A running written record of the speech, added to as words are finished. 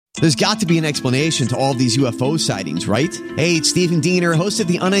There's got to be an explanation to all of these UFO sightings, right? Hey, it's Stephen Diener, host of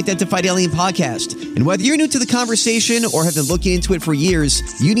the Unidentified Alien Podcast. And whether you're new to the conversation or have been looking into it for years,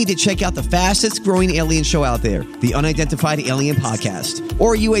 you need to check out the fastest growing alien show out there, the Unidentified Alien Podcast,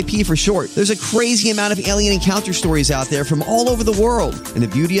 or UAP for short. There's a crazy amount of alien encounter stories out there from all over the world. And the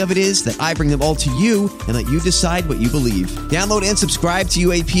beauty of it is that I bring them all to you and let you decide what you believe. Download and subscribe to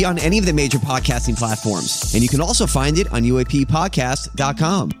UAP on any of the major podcasting platforms. And you can also find it on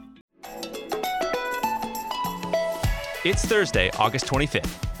UAPpodcast.com. It's Thursday, August 25th.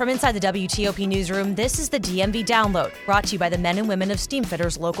 From inside the WTOP newsroom, this is the DMV Download, brought to you by the men and women of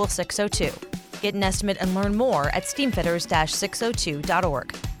Steamfitters Local 602. Get an estimate and learn more at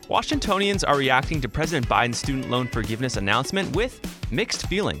steamfitters-602.org. Washingtonians are reacting to President Biden's student loan forgiveness announcement with mixed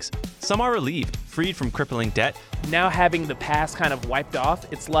feelings. Some are relieved, freed from crippling debt. Now having the past kind of wiped off,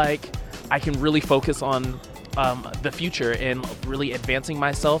 it's like I can really focus on the future and really advancing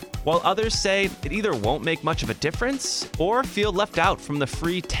myself. While others say it either won't make much of a difference or feel left out from the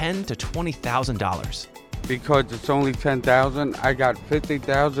free $10,000 to $20,000. Because it's only $10,000, I got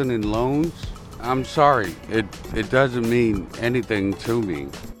 $50,000 in loans. I'm sorry, it doesn't mean anything to me.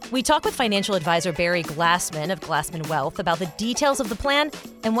 We talk with financial advisor Barry Glassman of Glassman Wealth about the details of the plan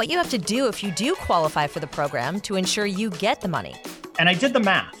and what you have to do if you do qualify for the program to ensure you get the money. And I did the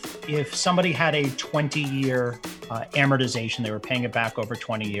math. If somebody had a 20-year amortization, they were paying it back over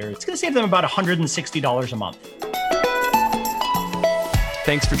 20 years, it's going to save them about $160 a month.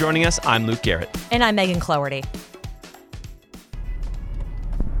 Thanks for joining us. I'm Luke Garrett. And I'm Megan Cloherty.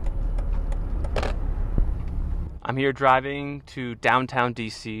 I'm here driving to downtown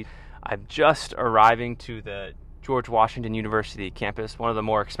D.C. I'm just arriving to the George Washington University campus, one of the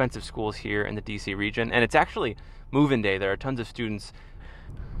more expensive schools here in the D.C. region. And it's actually move-in day. There are tons of students.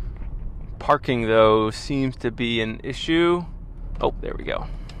 Parking, though, seems to be an issue. Oh, there we go.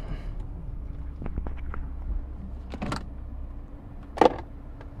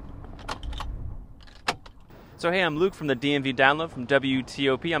 So, hey, I'm Luke from the DMV Download from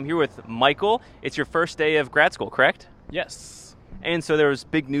WTOP. I'm here with Michael. It's your first day of grad school, correct? Yes. And so there was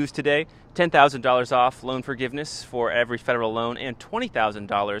big news today. $10,000 off loan forgiveness for every federal loan and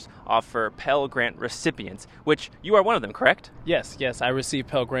 $20,000 off for Pell Grant recipients, which you are one of them, correct? Yes. I received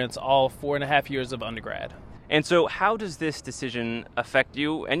Pell Grants all 4.5 years of undergrad. And so how does this decision affect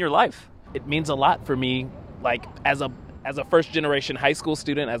you and your life? It means a lot for me, like as a first-generation high school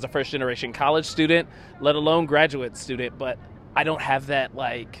student, as a first-generation college student, let alone graduate student, but I don't have that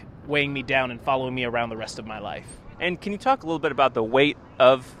like weighing me down and following me around the rest of my life. And can you talk a little bit about the weight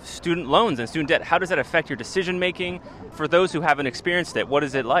of student loans and student debt? How does that affect your decision-making? For those who haven't experienced it, what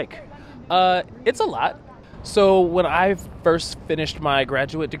is it like? It's a lot. So when I first finished my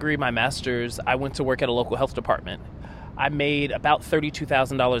graduate degree, my master's, I went to work at a local health department. I made about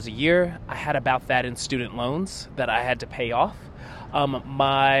 $32,000 a year. I had about that in student loans that I had to pay off.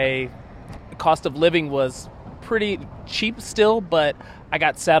 My cost of living was pretty cheap still, but I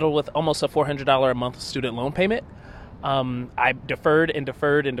got saddled with almost a $400 a month student loan payment. I deferred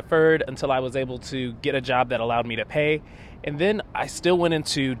until I was able to get a job that allowed me to pay. And then I still went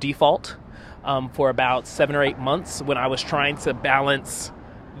into default for about 7 or 8 months when I was trying to balance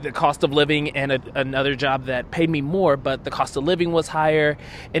the cost of living and another job that paid me more, but the cost of living was higher.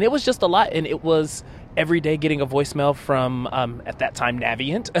 And it was just a lot. And it was every day getting a voicemail from, at that time,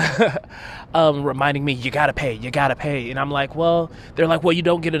 Navient, reminding me, you gotta pay. And I'm like, they're like, you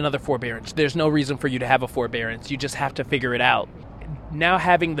don't get another forbearance. There's no reason for you to have a forbearance. You just have to figure it out. Now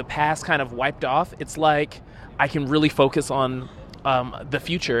having the past kind of wiped off, it's like I can really focus on the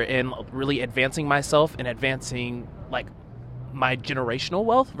future and really advancing myself and advancing like my generational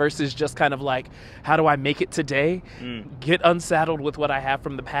wealth versus just kind of like, how do I make it today, get unsaddled with what I have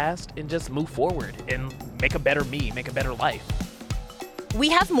from the past and just move forward and make a better me, make a better life.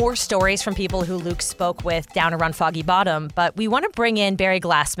 We have more stories from people who Luke spoke with down around Foggy Bottom, but we want to bring in Barry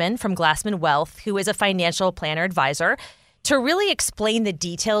Glassman from Glassman Wealth, who is a financial planner advisor, to really explain the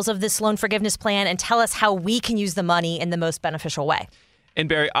details of this loan forgiveness plan and tell us how we can use the money in the most beneficial way. And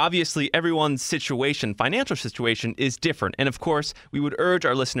Barry, obviously everyone's financial situation is different. And of course, we would urge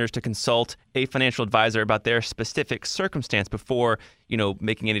our listeners to consult a financial advisor about their specific circumstance before,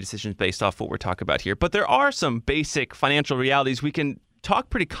 making any decisions based off what we're talking about here. But there are some basic financial realities we can talk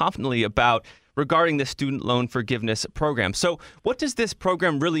pretty confidently about regarding the student loan forgiveness program. So what does this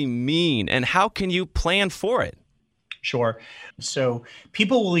program really mean and how can you plan for it? Sure. So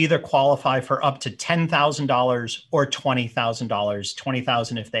people will either qualify for up to $10,000 or $20,000,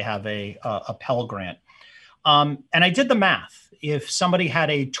 $20,000 if they have a Pell Grant. And I did the math. If somebody had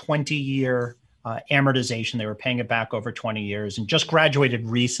a 20-year amortization. They were paying it back over 20 years and just graduated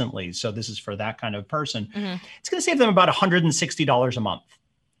recently. So this is for that kind of person. It's going to save them about $160 a month,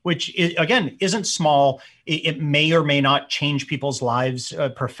 which again, isn't small. It may or may not change people's lives,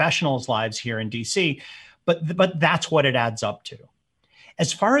 professionals' lives here in DC, but that's what it adds up to.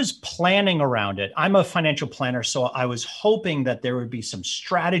 As far as planning around it, I'm a financial planner, so I was hoping that there would be some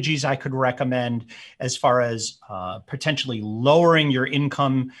strategies I could recommend as far as potentially lowering your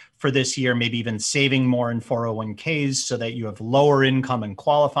income for this year, maybe even saving more in 401ks so that you have lower income and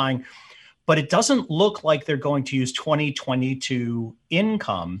qualifying. But it doesn't look like they're going to use 2022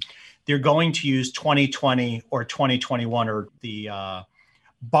 income. They're going to use 2020 or 2021, or the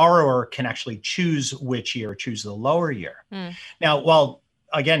borrower can actually choose which year, choose the lower year. Now, while,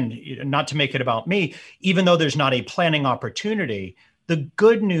 again, not to make it about me, even though there's not a planning opportunity, the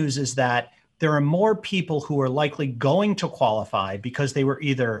good news is that there are more people who are likely going to qualify because they were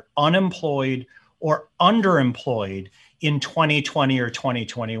either unemployed or underemployed in 2020 or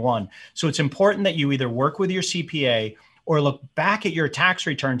 2021. So it's important that you either work with your CPA or look back at your tax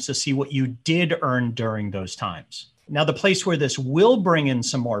returns to see what you did earn during those times. Now, the place where this will bring in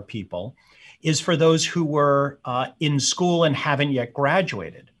some more people is for those who were in school and haven't yet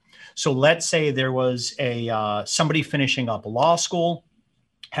graduated. So let's say there was somebody finishing up law school,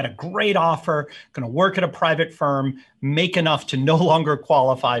 had a great offer, going to work at a private firm, make enough to no longer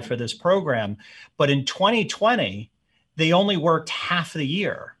qualify for this program. But in 2020, they only worked half the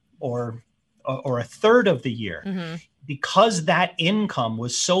year or a third of the year. Because that income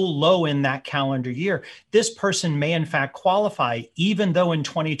was so low in that calendar year, this person may in fact qualify, even though in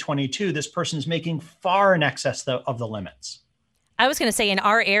 2022, this person is making far in excess of the limits. I was going to say in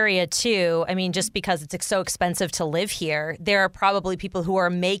our area too, I mean, just because it's so expensive to live here, there are probably people who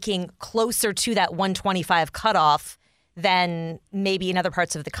are making closer to that 125 cutoff than maybe in other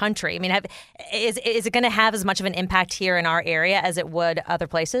parts of the country. I mean, is it going to have as much of an impact here in our area as it would other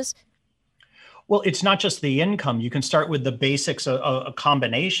places? Well, it's not just the income. You can start with the basics, a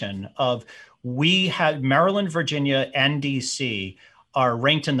combination of, we had Maryland, Virginia, and DC are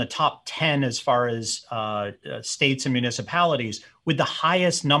ranked in the top 10 as far as states and municipalities with the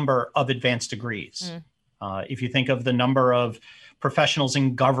highest number of advanced degrees. If you think of the number of professionals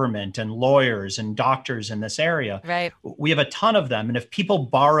in government and lawyers and doctors in this area, right, we have a ton of them. And if people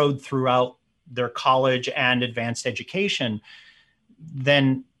borrowed throughout their college and advanced education,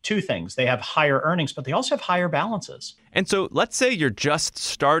 then two things: they have higher earnings, but they also have higher balances. And so let's say you're just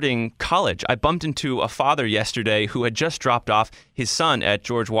starting college. I bumped into a father yesterday who had just dropped off his son at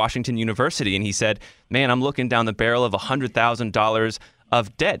George Washington University, and he said, man, I'm looking down the barrel of $100,000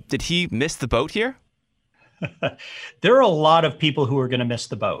 of debt. Did he miss the boat here? There are a lot of people who are going to miss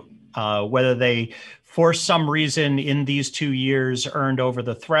the boat, whether they, for some reason in these 2 years, earned over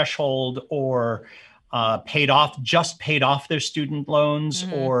the threshold, or paid off their student loans,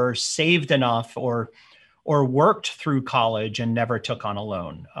 or saved enough, or worked through college and never took on a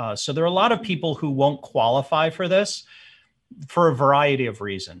loan. So there are a lot of people who won't qualify for this for a variety of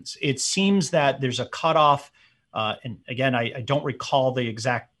reasons. It seems that there's a cutoff, and again, I don't recall the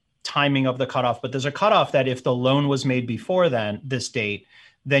exact timing of the cutoff, but there's a cutoff that if the loan was made before this date,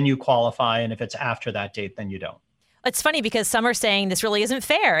 then you qualify, and if it's after that date, then you don't. It's funny because some are saying this really isn't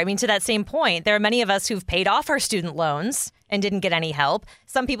fair. I mean, to that same point, there are many of us who've paid off our student loans and didn't get any help.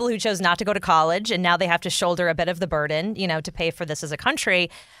 Some people who chose not to go to college, and now they have to shoulder a bit of the burden, to pay for this as a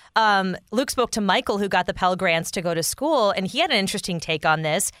country. Luke spoke to Michael, who got the Pell Grants to go to school, and he had an interesting take on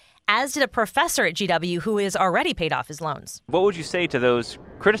this, as did a professor at GW who has already paid off his loans. What would you say to those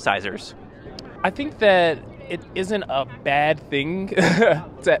criticizers? I think that it isn't a bad thing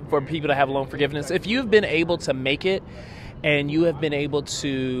for people to have loan forgiveness. If you've been able to make it and you have been able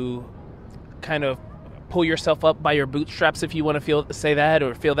to kind of pull yourself up by your bootstraps, if you want to say that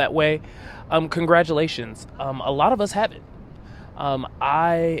or feel that way, congratulations. A lot of us haven't.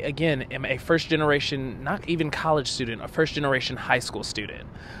 I, again, am a first generation, not even college student, a first generation high school student.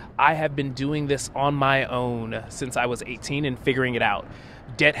 I have been doing this on my own since I was 18 and figuring it out.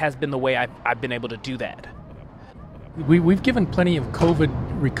 Debt has been the way I've been able to do that. We've given plenty of COVID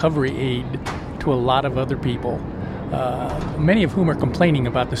recovery aid to a lot of other people, many of whom are complaining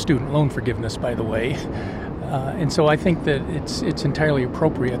about the student loan forgiveness, by the way. And so I think that it's entirely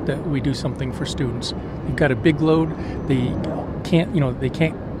appropriate that we do something for students. They've got a big load. They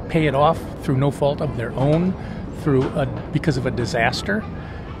can't pay it off through no fault of their own, because of a disaster,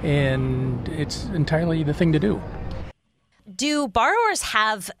 and it's entirely the thing to do. Do borrowers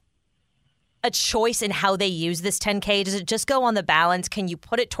have a choice in how they use this $10K? Does it just go on the balance? Can you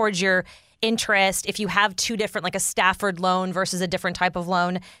put it towards your interest, if you have two different, like a Stafford loan versus a different type of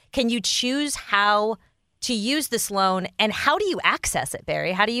loan, can you choose how to use this loan, and how do you access it,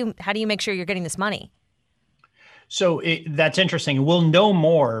 Barry? How do you make sure you're getting this money? So that's interesting. We'll know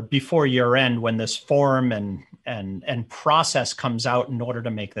more before year end when this form and process comes out in order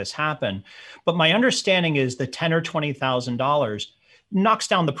to make this happen. But my understanding is the $10,000 or $20,000 knocks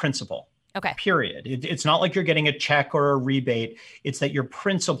down the principal. Okay. Period. It's not like you're getting a check or a rebate. It's that your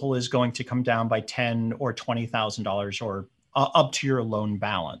principal is going to come down by $10,000 or $20,000 or up to your loan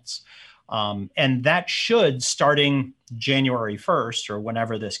balance. And that should, starting January 1st or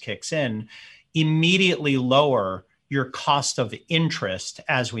whenever this kicks in, immediately lower your cost of interest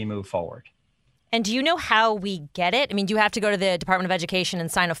as we move forward. And do you know how we get it? I mean, do you have to go to the Department of Education and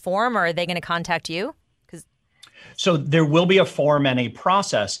sign a form, or are they going to contact you? So there will be a form and a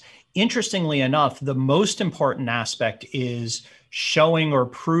process. Interestingly enough, the most important aspect is showing or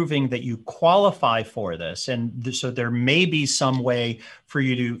proving that you qualify for this. And so there may be some way for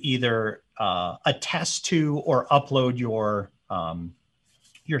you to either attest to or upload your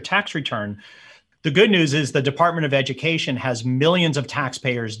tax return. The good news is the Department of Education has millions of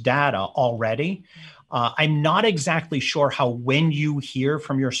taxpayers' data already. I'm not exactly sure how, when you hear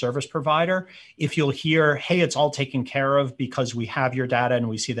from your service provider, if you'll hear, hey, it's all taken care of because we have your data and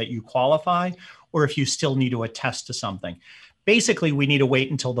we see that you qualify, or if you still need to attest to something. Basically, we need to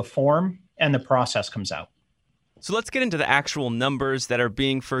wait until the form and the process comes out. So let's get into the actual numbers that are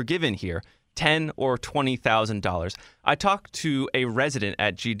being forgiven here. $10,000 or $20,000. I talked to a resident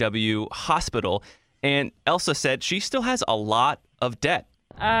at GW Hospital, and Elsa said she still has a lot of debt.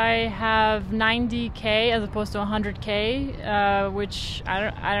 I have $90K as opposed to $100K, which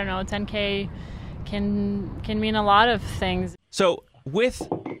I don't know. $10K can mean a lot of things. So with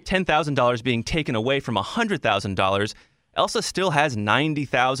 $10,000 being taken away from $100,000, Elsa still has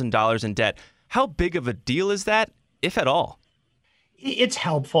 $90,000 in debt. How big of a deal is that, if at all? It's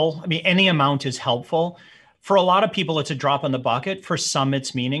helpful. I mean, any amount is helpful. For a lot of people, it's a drop in the bucket. For some,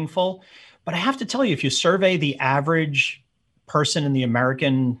 it's meaningful. But I have to tell you, if you survey the average person in the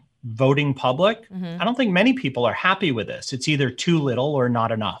American voting public, I don't think many people are happy with this. It's either too little or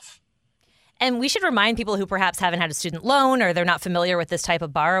not enough. And we should remind people who perhaps haven't had a student loan or they're not familiar with this type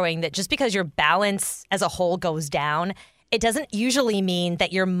of borrowing that just because your balance as a whole goes down, it doesn't usually mean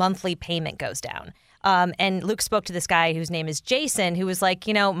that your monthly payment goes down. And Luke spoke to this guy whose name is Jason, who was like,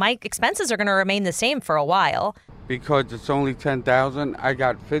 my expenses are going to remain the same for a while. Because it's only $10,000, I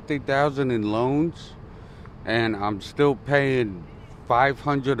got $50,000 in loans, and I'm still paying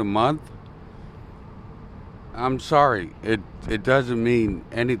 $500 a month. I'm sorry, it doesn't mean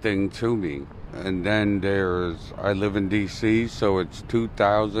anything to me. And then I live in DC, so it's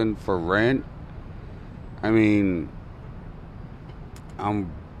 $2,000 for rent. I mean,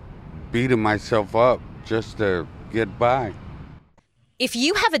 I'm beating myself up just to get by. If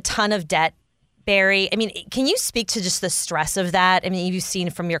you have a ton of debt, Barry, I mean, can you speak to just the stress of that? I mean, you've seen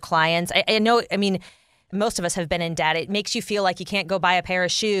from your clients. I know, I mean, most of us have been in debt. It makes you feel like you can't go buy a pair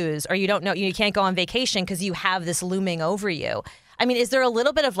of shoes, or you can't go on vacation because you have this looming over you. I mean, is there a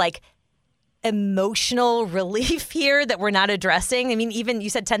little bit of like emotional relief here that we're not addressing? I mean, even you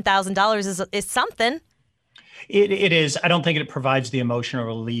said $10,000 is something. It is. I don't think it provides the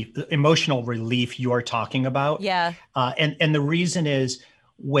emotional relief you're talking about. Yeah. And the reason is,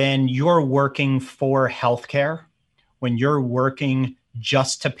 when you're working for healthcare, when you're working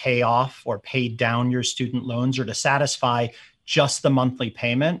just to pay off or pay down your student loans or to satisfy just the monthly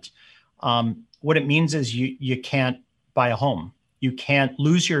payment, what it means is you can't buy a home. You can't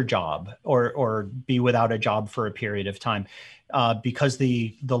lose your job or be without a job for a period of time because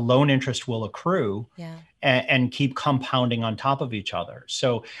the loan interest will accrue and keep compounding on top of each other.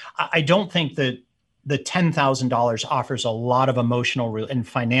 So I don't think that the $10,000 offers a lot of emotional and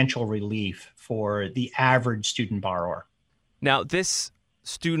financial relief for the average student borrower. Now, this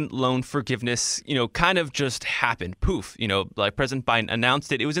student loan forgiveness, kind of just happened. Poof, like President Biden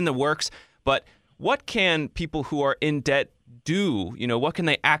announced it. It was in the works. But what can people who are in debt do? What can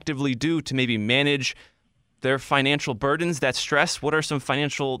they actively do to maybe manage their financial burdens, that stress? What are some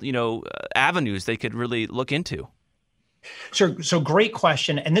financial, avenues they could really look into? So great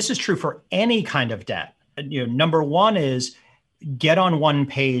question. And this is true for any kind of debt. Number one is get on one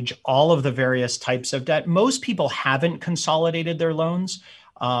page all of the various types of debt. Most people haven't consolidated their loans.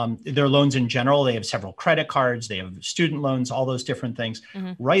 Their loans in general, they have several credit cards, they have student loans, all those different things.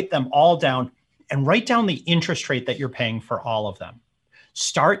 Write them all down and write down the interest rate that you're paying for all of them.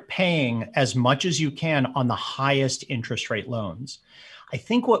 Start paying as much as you can on the highest interest rate loans. I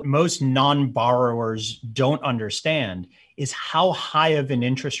think what most non-borrowers don't understand is how high of an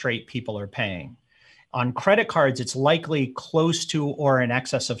interest rate people are paying. On credit cards, it's likely close to or in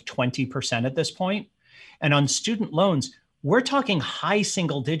excess of 20% at this point. And on student loans, we're talking high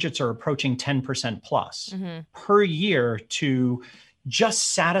single digits or approaching 10% plus per year to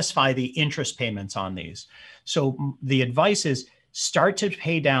just satisfy the interest payments on these. So the advice is start to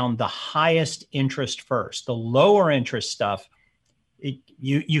pay down the highest interest first. The lower interest stuff,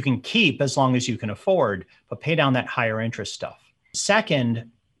 you can keep as long as you can afford, but pay down that higher interest stuff.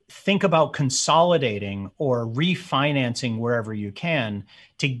 Second, think about consolidating or refinancing wherever you can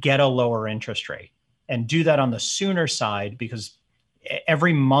to get a lower interest rate. And do that on the sooner side, because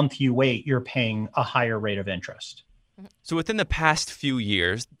every month you wait, you're paying a higher rate of interest. So within the past few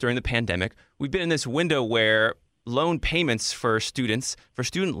years, during the pandemic, we've been in this window where loan payments for students, for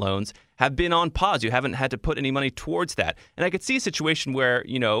student loans, have been on pause. You haven't had to put any money towards that. And I could see a situation where,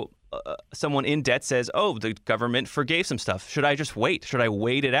 someone in debt says, oh, the government forgave some stuff. Should I just wait? Should I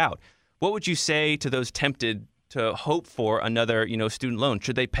wait it out? What would you say to those tempted to hope for another, student loan?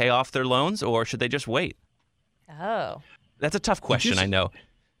 Should they pay off their loans or should they just wait? Oh. That's a tough question, I know.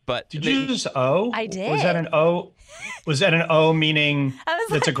 But did you just O? I did. Was that an O? Was that an O meaning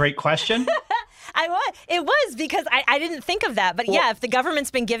that's a great question? It was because I didn't think of that. But yeah, if the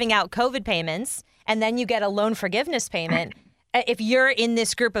government's been giving out COVID payments and then you get a loan forgiveness payment, if you're in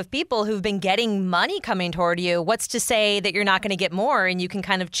this group of people who've been getting money coming toward you, what's to say that you're not going to get more and you can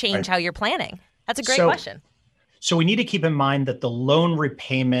kind of change how you're planning? That's a great question. So we need to keep in mind that the loan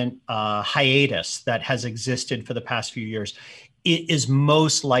repayment hiatus that has existed for the past few years is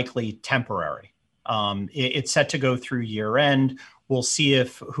most likely temporary. It's set to go through year end. We'll see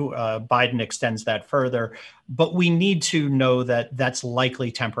if Biden extends that further. But we need to know that that's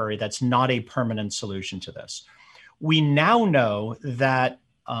likely temporary. That's not a permanent solution to this. We now know that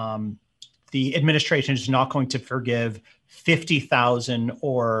the administration is not going to forgive $50,000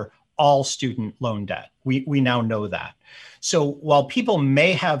 or all student loan debt. We now know that. So while people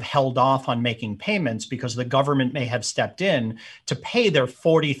may have held off on making payments because the government may have stepped in to pay their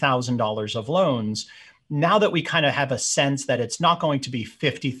 $40,000 of loans, now that we kind of have a sense that it's not going to be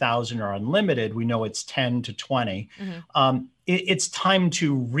 $50,000 or unlimited, we know it's 10 to 20. It's time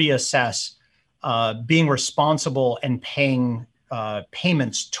to reassess being responsible and paying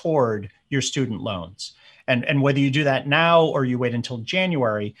payments toward your student loans. And whether you do that now or you wait until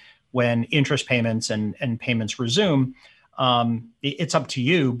January when interest payments and payments resume, it's up to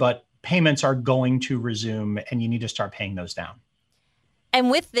you, but payments are going to resume and you need to start paying those down. And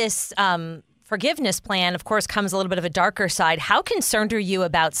with this forgiveness plan, of course, comes a little bit of a darker side. How concerned are you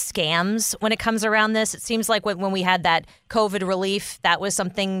about scams when it comes around this? It seems like when we had that COVID relief, that was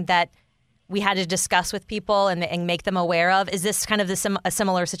something that we had to discuss with people and make them aware of. Is this kind of a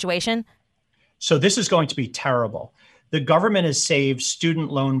similar situation? So this is going to be terrible. The government has saved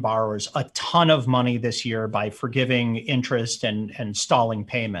student loan borrowers a ton of money this year by forgiving interest and stalling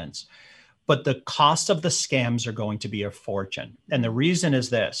payments. But the cost of the scams are going to be a fortune. And the reason is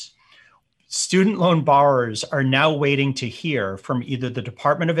this. Student loan borrowers are now waiting to hear from either the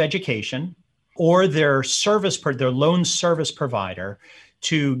Department of Education or their loan service provider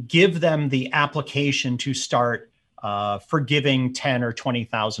to give them the application to start forgiving $10,000 or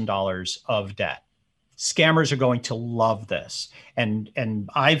 $20,000 of debt. Scammers are going to love this. And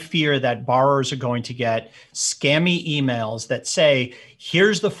I fear that borrowers are going to get scammy emails that say,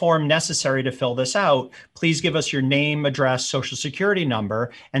 here's the form necessary to fill this out. Please give us your name, address, social security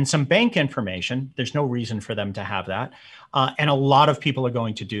number, and some bank information. There's no reason for them to have that. And a lot of people are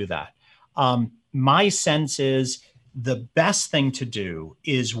going to do that. My sense is the best thing to do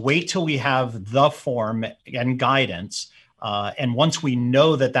is wait till we have the form and guidance. And once we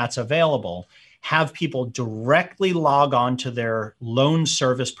know that that's available, have people directly log on to their loan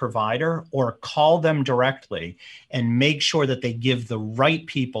service provider or call them directly and make sure that they give the right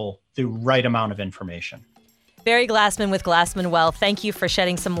people the right amount of information. Barry Glassman with Glassman Wealth, thank you for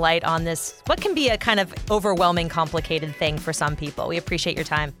shedding some light on this, what can be a kind of overwhelming, complicated thing for some people. We appreciate your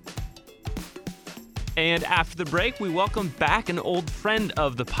time. And after the break, we welcome back an old friend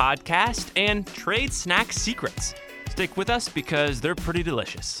of the podcast and Trade Snack Secrets. Stick with us because they're pretty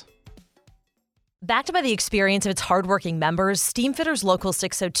delicious. Backed by the experience of its hardworking members, Steamfitters Local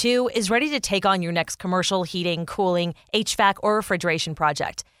 602 is ready to take on your next commercial, heating, cooling, HVAC, or refrigeration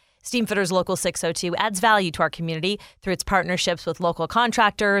project. Steamfitters Local 602 adds value to our community through its partnerships with local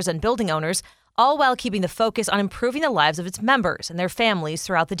contractors and building owners, all while keeping the focus on improving the lives of its members and their families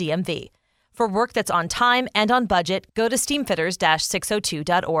throughout the DMV. For work that's on time and on budget, go to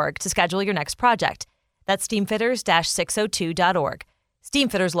steamfitters-602.org to schedule your next project. That's steamfitters-602.org.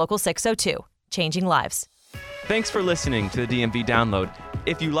 Steamfitters Local 602, changing lives. Thanks for listening to the DMV Download.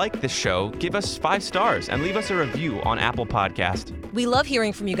 If you like this show, give us 5 stars and leave us a review on Apple Podcast. We love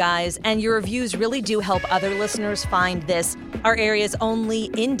hearing from you guys, and your reviews really do help other listeners find this, our area's only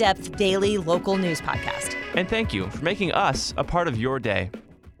in-depth daily local news podcast. And thank you for making us a part of your day.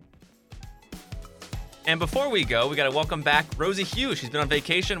 And before we go, we got to welcome back Rosie Hughes. She's been on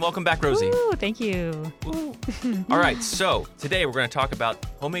vacation. Welcome back, Rosie. Ooh, thank you. All right, so today we're going to talk about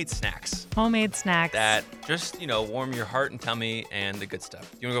homemade snacks. Homemade snacks. That just, warm your heart and tummy and the good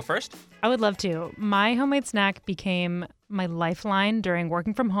stuff. You want to go first? I would love to. My homemade snack became my lifeline during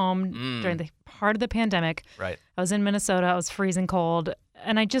working from home during the heart of the pandemic. Right. I was in Minnesota. I was freezing cold,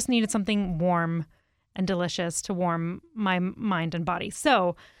 and I just needed something warm and delicious to warm my mind and body.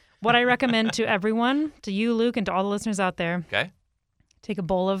 So what I recommend to everyone, to you, Luke, and to all the listeners out there, okay, take a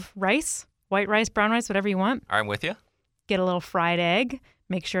bowl of rice, white rice, brown rice, whatever you want. All right, I'm with you. Get a little fried egg.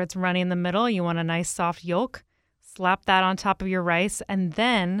 Make sure it's runny in the middle. You want a nice soft yolk. Slap that on top of your rice, and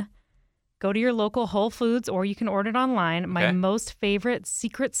then go to your local Whole Foods, or you can order it online. Okay. My most favorite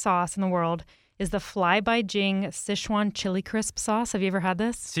secret sauce in the world is the Fly by Jing Sichuan Chili Crisp sauce. Have you ever had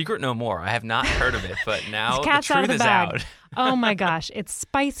this? Secret no more. I have not heard of it, but now the cat's out of truth the is bag. out. Oh my gosh. It's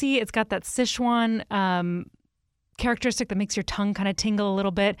spicy. It's got that Sichuan characteristic that makes your tongue kind of tingle a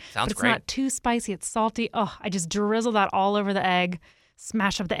little bit. Sounds but it's great. not too spicy. It's salty. Oh, I just drizzle that all over the egg,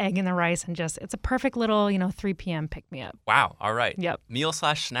 smash up the egg in the rice, and it's a perfect little, 3 p.m. pick-me-up. Wow. All right. Yep.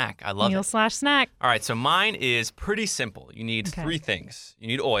 Meal/snack. I love it. Meal/snack. All right. So mine is pretty simple. You need 3 things. You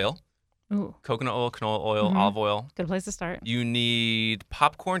need oil, Ooh, coconut oil, canola oil, olive oil. good place to start. You need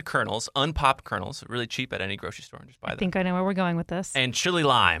popcorn kernels, unpopped kernels, really cheap at any grocery store. Just buy I them. think I know where we're going with this. And chili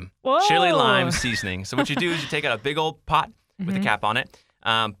lime. Whoa. Chili lime seasoning. So what you do is you take out a big old pot with a cap on it.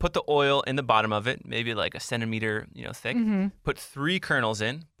 Put the oil in the bottom of it, maybe like a centimeter, thick. Put 3 kernels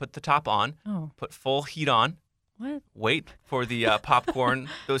in. Put the top on. Oh. Put full heat on. What? Wait for the popcorn,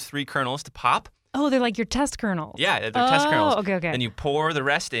 those 3 kernels to pop. Oh, they're like your test kernels. Yeah, they're test kernels. Okay. Then you pour the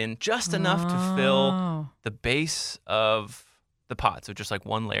rest in just enough to fill the base of the pot. So just like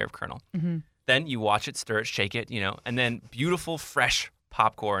 1 layer of kernel. Then you watch it, stir it, shake it, and then beautiful, fresh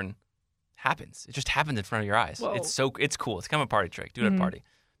popcorn happens. It just happens in front of your eyes. Whoa. It's cool. It's kind of a party trick. Do it at a party.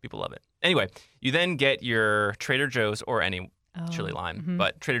 People love it. Anyway, you then get your Trader Joe's or any chili lime,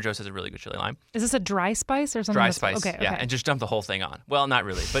 but Trader Joe's has a really good chili lime. Is this a dry spice or something? Dry spice, Okay. yeah, and just dump the whole thing on. Well, not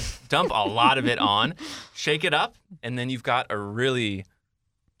really, but dump a lot of it on, shake it up, and then you've got a really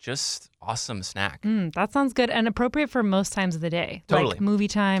just awesome snack. That sounds good and appropriate for most times of the day. Totally. Like movie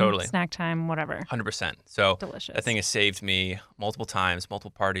time, Totally. snack time, whatever. 100%. So Delicious. that thing has saved me multiple times,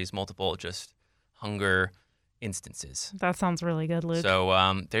 multiple parties, multiple just hunger instances. That sounds really good, Luke.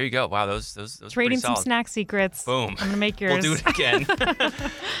 So there you go. Wow, those Trading some some snack secrets. Boom. I'm going to make yours. We'll do it again.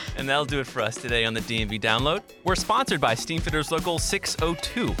 And that'll do it for us today on the DMV Download. We're sponsored by Steamfitters Local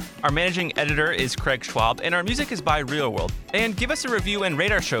 602. Our managing editor is Craig Schwab, and our music is by Real World. And give us a review and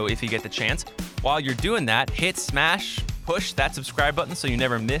rate our show if you get the chance. While you're doing that, push that subscribe button so you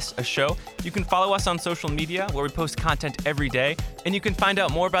never miss a show. You can follow us on social media where we post content every day. And you can find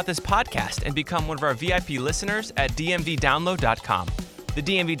out more about this podcast and become one of our VIP listeners at dmvdownload.com. The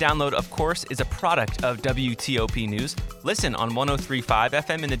DMV Download, of course, is a product of WTOP News. Listen on 103.5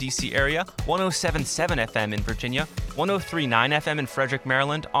 FM in the DC area, 107.7 FM in Virginia, 103.9 FM in Frederick,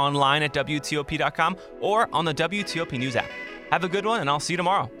 Maryland, online at WTOP.com, or on the WTOP News app. Have a good one, and I'll see you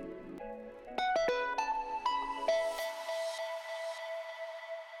tomorrow.